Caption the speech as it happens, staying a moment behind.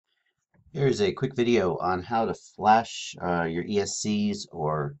Here's a quick video on how to flash your ESCs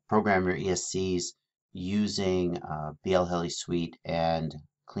or program your ESCs using BLHeli Suite and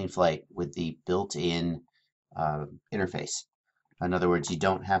CleanFlight with the built-in interface. In other words, you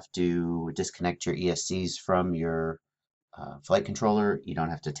don't have to disconnect your ESCs from your flight controller. You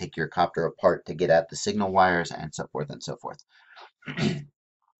don't have to take your copter apart to get at the signal wires and so forth and so forth.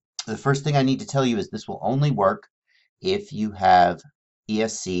 The first thing I need to tell you is this will only work if you have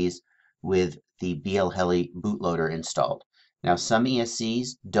ESCs with the BLHeli bootloader installed. Now, some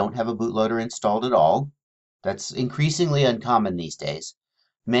ESCs don't have a bootloader installed at all. That's increasingly uncommon these days.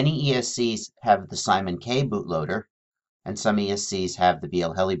 Many ESCs have the SimonK bootloader, and some ESCs have the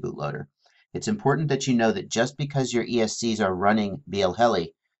BLHeli bootloader. It's important that you know that just because your ESCs are running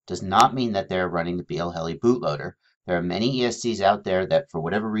BLHeli does not mean that they're running the BLHeli bootloader. There are many ESCs out there that, for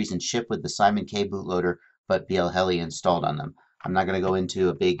whatever reason, ship with the SimonK bootloader, but BLHeli installed on them. I'm not going to go into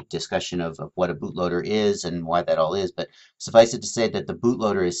a big discussion of what a bootloader is and why that all is, but suffice it to say that the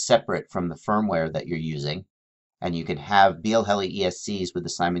bootloader is separate from the firmware that you're using, and you can have BLHeli ESCs with the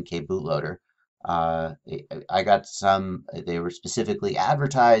SimonK bootloader. I got some, they were specifically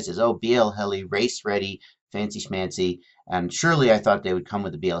advertised as, oh, BLHeli race ready, fancy schmancy, and surely I thought they would come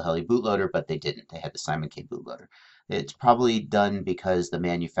with the BLHeli bootloader, but they didn't. They had the SimonK bootloader. It's probably done because the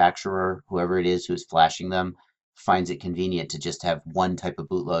manufacturer, whoever it is who's flashing them, finds it convenient to just have one type of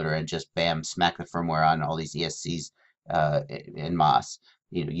bootloader and just bam, smack the firmware on all these ESCs en masse,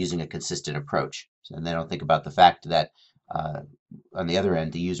 using a consistent approach. And they don't think about the fact that on the other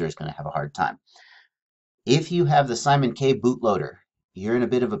end, the user is going to have a hard time. If you have the SimonK bootloader, you're in a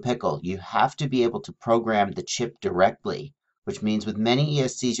bit of a pickle. You have to be able to program the chip directly, which means with many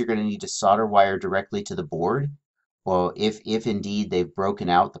ESCs, you're going to need to solder wire directly to the board. Or if indeed they've broken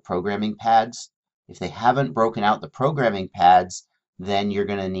out the programming pads. If they haven't broken out the programming pads, then you're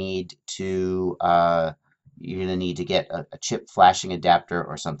going to need to get a chip flashing adapter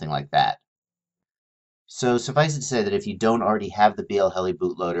or something like that. So suffice it to say that if you don't already have the BLHeli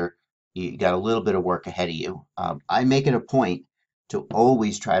bootloader, you got a little bit of work ahead of you. I make it a point to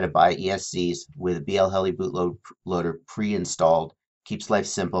always try to buy ESCs with a BLHeli bootloader pre-installed. Keeps life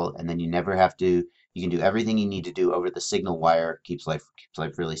simple, and then you never have to. You can do everything you need to do over the signal wire. Keeps life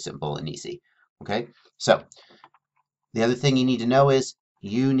really simple and easy. Okay, so the other thing you need to know is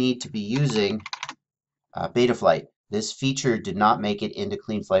you need to be using BetaFlight. This feature did not make it into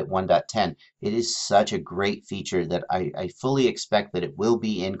CleanFlight 1.10. It is such a great feature that I fully expect that it will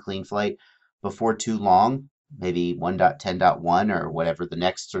be in CleanFlight before too long, maybe 1.10.1 or whatever the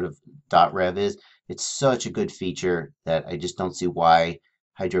next sort of .rev is. It's such a good feature that I just don't see why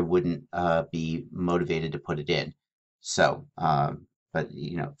Hydra wouldn't be motivated to put it in. So, but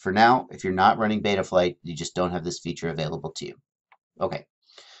for now, if you're not running BetaFlight, you just don't have this feature available to you. Okay,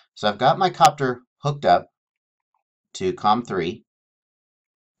 so I've got my copter hooked up to COM3.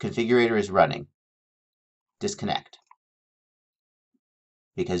 Configurator is running. Disconnect.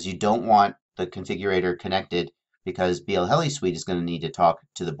 Because you don't want the configurator connected because BLHeli Suite is going to need to talk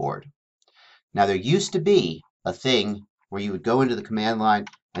to the board. Now there used to be a thing where you would go into the command line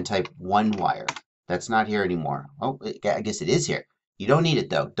and type one wire. That's not here anymore. Oh, I guess it is here. You don't need it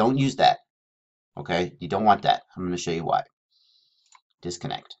though. Don't use that. Okay, you don't want that. I'm going to show you why.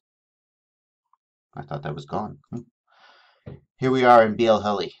 Disconnect. I thought that was gone. Here we are in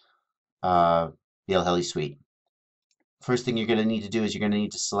BLHeli Suite. First thing you're going to need to do is you're going to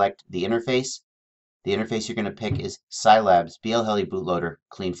need to select the interface. The interface you're going to pick is Scilab's BLHeli bootloader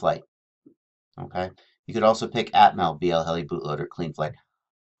CleanFlight. Okay. You could also pick Atmel BLHeli bootloader CleanFlight.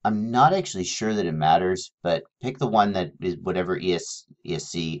 I'm not actually sure that it matters, but pick the one that is whatever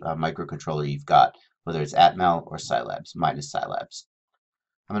ESC microcontroller you've got, whether it's Atmel or Scilab's. Mine is Scilab's.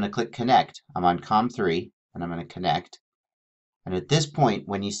 I'm going to click Connect. I'm on COM3, and I'm going to connect. And at this point,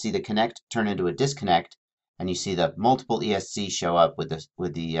 when you see the connect turn into a disconnect, and you see the multiple ESCs show up with the 1,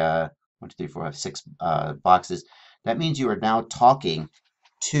 2, 3, 4, 5, 6 boxes, that means you are now talking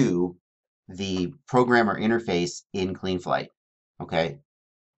to the programmer interface in CleanFlight. Okay.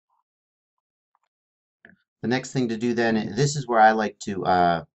 The next thing to do then, this is where I like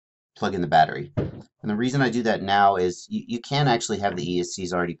to plug in the battery. And the reason I do that now is you can actually have the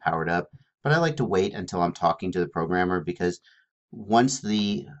ESCs already powered up, but I like to wait until I'm talking to the programmer because once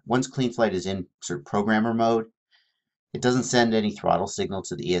CleanFlight is in sort of programmer mode, it doesn't send any throttle signal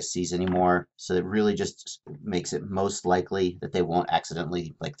to the ESCs anymore, so it really just makes it most likely that they won't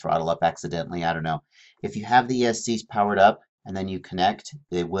accidentally throttle up accidentally. I don't know. If you have the ESCs powered up and then you connect,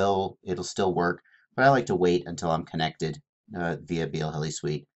 it'll still work, but I like to wait until I'm connected via BLHeli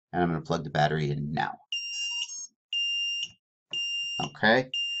Suite, and I'm going to plug the battery in now. Okay.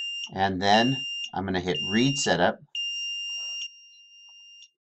 And then I'm going to hit read setup,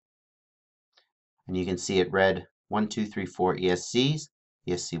 and you can see it read 1, 2, 3, 4 ESCs,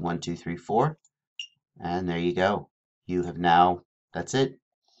 ESC 1, 2, 3, 4, and there you go. You have now, that's it.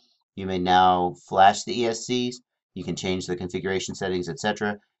 You may now flash the ESCs. You can change the configuration settings,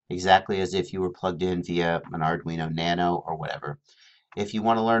 etc., exactly as if you were plugged in via an Arduino Nano or whatever. If you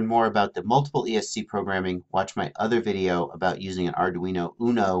want to learn more about the multiple ESC programming, watch my other video about using an Arduino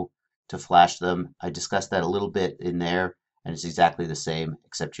Uno to flash them. I discussed that a little bit in there, and it's exactly the same,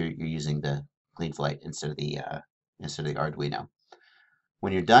 except you're using the CleanFlight instead of the Arduino.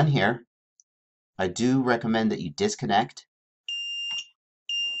 When you're done here, I do recommend that you disconnect,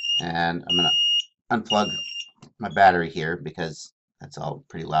 and I'm going to unplug my battery here because that's all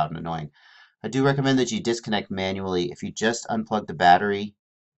pretty loud and annoying. I do recommend that you disconnect manually. If you just unplug the battery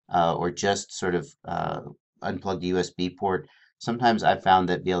or just sort of unplug the USB port, sometimes I've found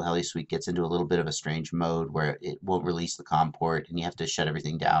that BLHeli Suite gets into a little bit of a strange mode where it won't release the COM port and you have to shut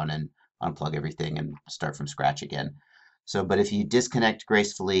everything down and unplug everything and start from scratch again. So, but if you disconnect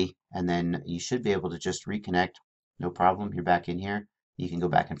gracefully and then you should be able to just reconnect, no problem. You're back in here. You can go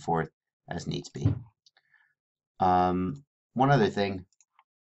back and forth as needs be. One other thing,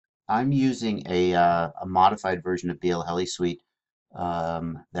 I'm using a modified version of BLHeli Suite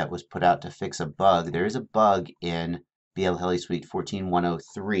that was put out to fix a bug. There is a bug in BLHeli Suite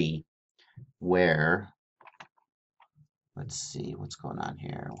 14.103 where, let's see what's going on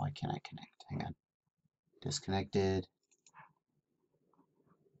here. Why can't I connect? Hang on. Disconnected.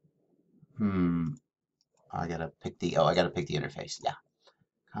 I gotta pick the interface. Yeah.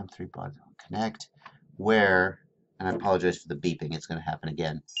 COM3 bug connect. Where, and I apologize for the beeping, it's going to happen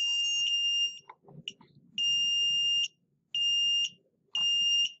again.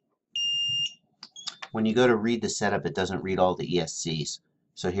 When you go to read the setup, it doesn't read all the ESCs.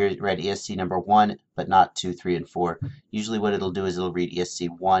 So here it read ESC number 1, but not 2, 3, and 4. Usually what it'll do is it'll read ESC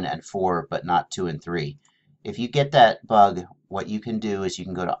 1 and 4, but not 2 and 3. If you get that bug, what you can do is you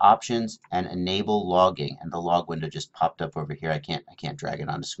can go to Options and Enable Logging, and the log window just popped up over here. I can't drag it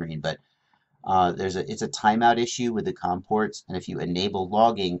on the screen, but it's a timeout issue with the COM ports, and if you enable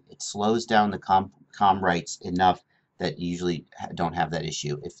logging, it slows down the COM writes enough that you usually don't have that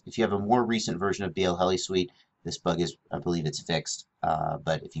issue. If you have a more recent version of BLHeli Suite, this bug is, I believe it's fixed.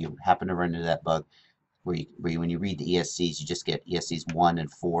 But if you happen to run into that bug where when you read the ESCs, you just get ESCs 1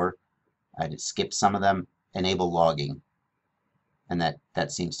 and 4, I'd skip some of them, enable logging, and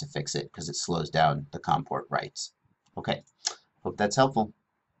that seems to fix it because it slows down the COM port writes. Okay, hope that's helpful.